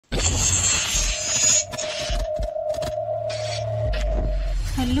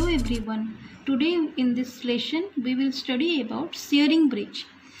Hello everyone. Today in this lesson we will study about Schering Bridge.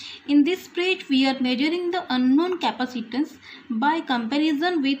 In this bridge we are measuring the unknown capacitance by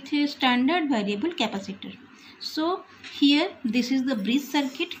comparison with a standard variable capacitor. So here this is the bridge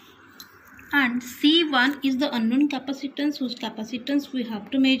circuit and C1 is the unknown capacitance whose capacitance we have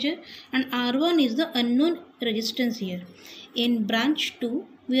to measure, and R1 is the unknown resistance here. In branch 2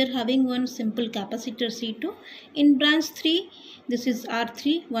 we are having one simple capacitor C2. In branch 3 this is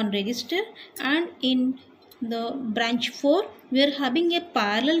R3, one resistor, and in the branch 4 we are having a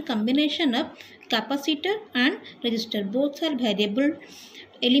parallel combination of capacitor and resistor. Both are variable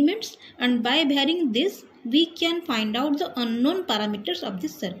elements, and by varying this we can find out the unknown parameters of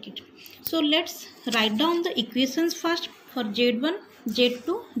this circuit. So let's write down the equations first for Z1,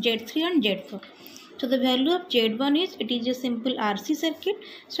 Z2, Z3 and Z4. So the value of Z1 is, it is a simple RC circuit,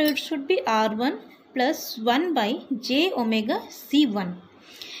 so it should be R1 plus 1 by J omega C1.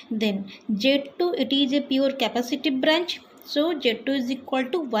 Then Z2, it is a pure capacitive branch, so Z2 is equal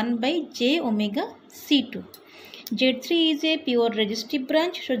to 1 by J omega C2. Z3 is a pure resistive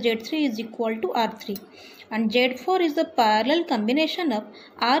branch, so Z3 is equal to R3. And Z4 is the parallel combination of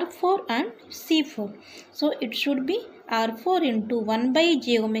R4 and C4. So it should be R4 into 1 by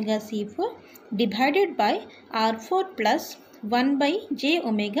J omega C4 divided by R4 plus 1 by J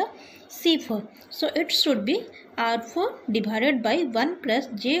omega C4. So it should be R4 divided by 1 plus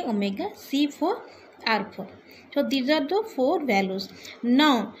J omega C4 R4. So these are the four values.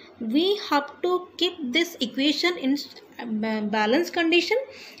 Now we have to keep this equation in balance condition,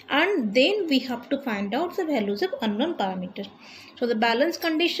 and then we have to find out the values of unknown parameters. So the balance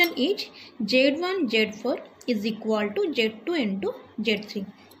condition is Z1 Z4 is equal to Z2 into Z3.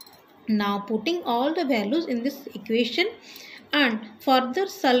 Now putting all the values in this equation and further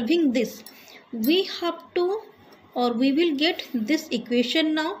solving this, we have to, or we will get this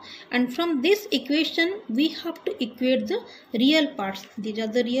equation now, and from this equation we have to equate the real parts. These are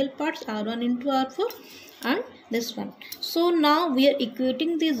the real parts, R1 into R4 and this one. So now we are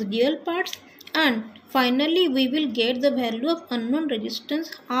equating these real parts, and finally we will get the value of unknown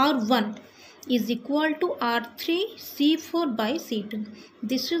resistance R1 is equal to R3 C4 by C2.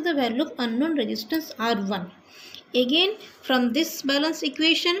 This is the value of unknown resistance R1. Again, from this balance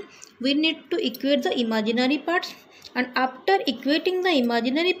equation we need to equate the imaginary parts, and after equating the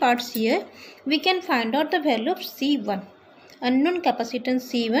imaginary parts here we can find out the value of C1, unknown capacitance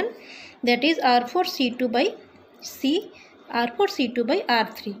C1, that is R4 C2 by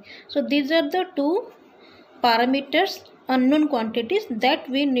R3. So these are the two parameters, unknown quantities, that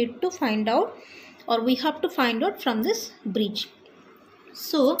we need to find out, or we have to find out from this bridge.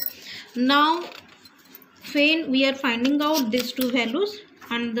 So now when we are finding out these two values,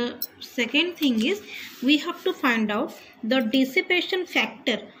 and the second thing is we have to find out the dissipation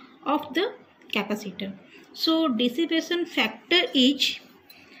factor of the capacitor. So dissipation factor is,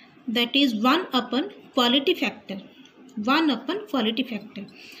 that is 1 upon quality factor. 1 upon quality factor.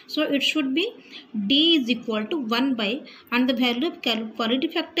 So it should be D is equal to 1 by, and the value of quality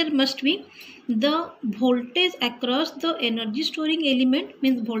factor must be the voltage across the energy storing element,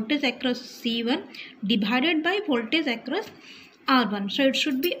 means voltage across C1 divided by voltage across R1. So it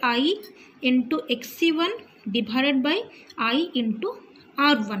should be I into XC1 divided by I into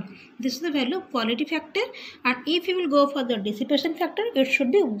R1. This is the value of quality factor, and if you will go for the dissipation factor, it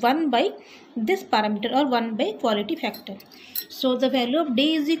should be 1 by this parameter, or 1 by quality factor. So the value of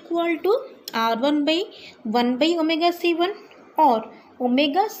D is equal to R1 by 1 by omega C1 or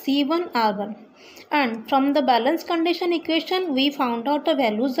omega C1 R1. And from the balance condition equation we found out the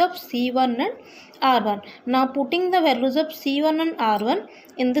values of C1 and R1. Now putting the values of C1 and R1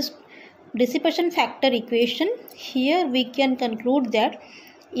 in this dissipation factor equation, here we can conclude that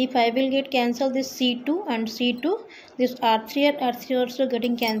if I will get cancel this C2 and C2, this R3 and R3 also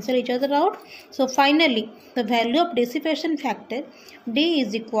getting cancel each other out. So finally the value of dissipation factor D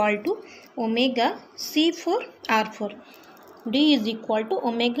is equal to omega C4 R4. D is equal to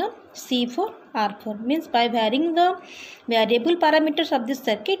omega C4 R4, means by varying the variable parameters of this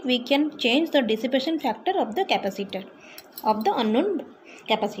circuit we can change the dissipation factor of the capacitor, of the unknown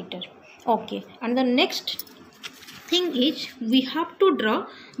capacitor. Okay, and the next thing is we have to draw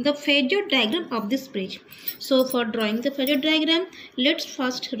the phasor diagram of this bridge. So for drawing the phasor diagram, let's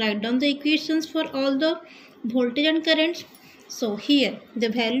first write down the equations for all the voltage and currents. So here the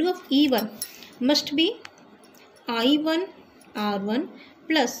value of E1 must be I1 R1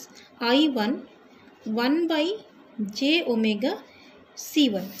 plus I1 1 by J omega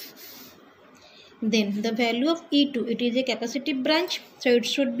C1. Then the value of E2, it is a capacitive branch, so it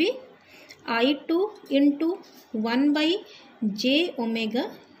should be I2 into 1 by j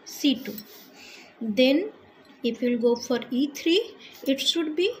omega C2. Then if you will go for E3, it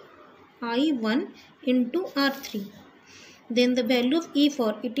should be I1 into R3. Then the value of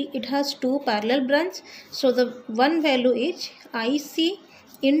E4, it has two parallel branches. So the one value is IC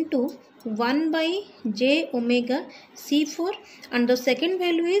into 1 by j omega C4, and the second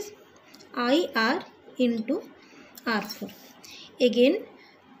value is IR into R4. Again,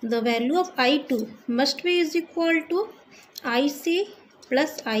 the value of I2 must be is equal to IC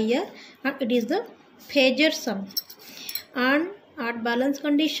plus IR, and it is the phasor sum. And at balance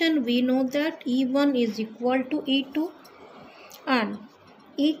condition, we know that E1 is equal to E2 and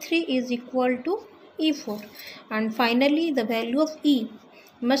E3 is equal to E4. And finally, the value of E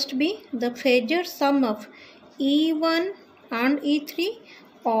must be the phasor sum of E1 and E3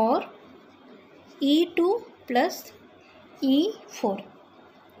 or E2 plus E4.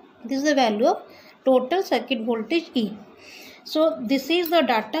 This is the value of total circuit voltage E. So this is the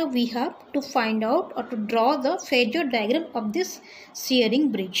data we have to find out or to draw the phasor diagram of this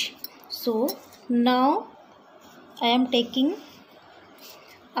Schering bridge. So now I am taking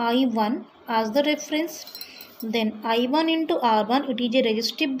I1 as the reference. Then I1 into R1, it is a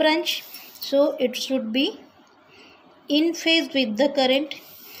resistive branch. So it should be in phase with the current.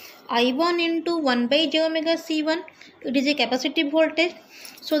 I1 into 1 by j omega C1, it is a capacitive voltage.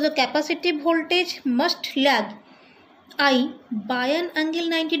 So the capacitive voltage must lag I by an angle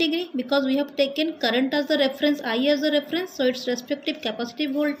 90 degree, because we have taken current as the reference, I as the reference. So its respective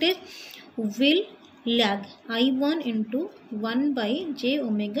capacitive voltage will lag I1 into 1 by j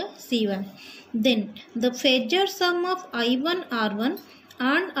omega C1. Then the phasor sum of I1 R1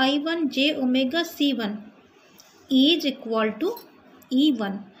 and I1 j omega C1 is equal to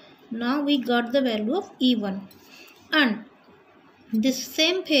E1. Now we got the value of E1, and this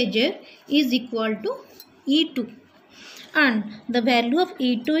same phasor is equal to E2, and the value of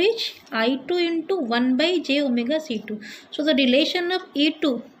E2 is I2 into 1 by j omega C2. So the relation of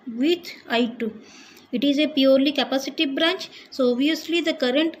E2 with I2, it is a purely capacitive branch. So obviously the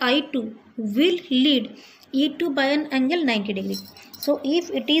current I2 will lead E2 by an angle 90 degree. So if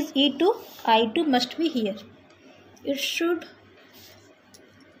it is E2, I2 must be here. It should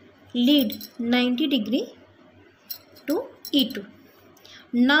lead 90 degree to E2.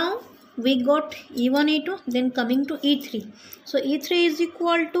 Now we got E1, E2, then coming to E3. So E3 is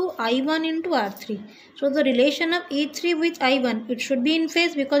equal to I1 into R3. So the relation of E3 with I1, it should be in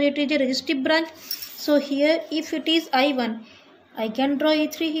phase because it is a resistive branch. So here if it is I1, I can draw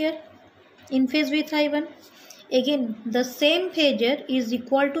E3 here in phase with I1. Again, the same phasor is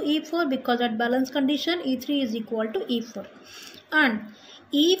equal to E4 because at balance condition E3 is equal to E4. And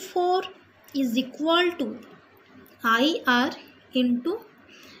E4 is equal to IR into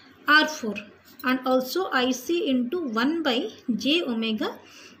R4 and also IC into 1 by j omega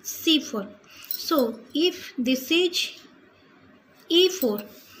C4. So if this is E4,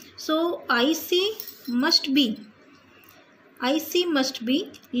 so IC must be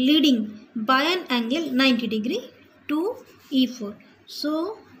leading by an angle 90 degree to E4.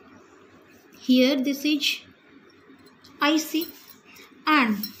 So here this is IC,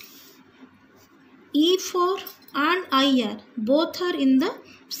 and E4 and IR both are in the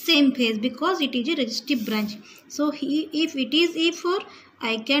same phase because it is a resistive branch. So if it is E4,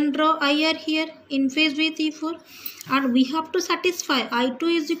 I can draw IR here in phase with E4, and we have to satisfy I2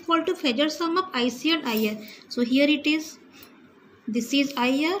 is equal to phasor sum of IC and IR. So here it is, this is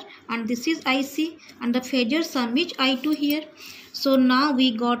IR and this is IC, and the phasor sum is I2 here. So now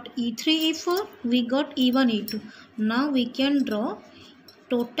we got E3, E4, we got E1, E2. Now we can draw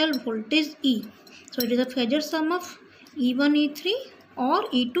total voltage E. So it is a phasor sum of E1, E3 or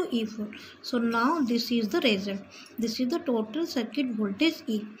E2, E4. So now this is the result. This is the total circuit voltage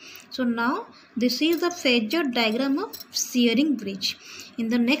E. So now this is the phasor diagram of Schering bridge. In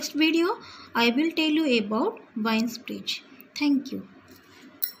the next video, I will tell you about Wien's bridge. Thank you.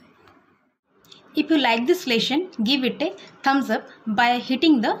 If you like this lesson, give it a thumbs up by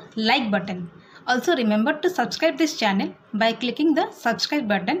hitting the like button. Also remember to subscribe this channel by clicking the subscribe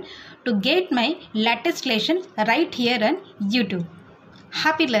button to get my latest lesson right here on YouTube.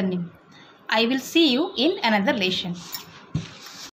 Happy learning. I will see you in another lesson.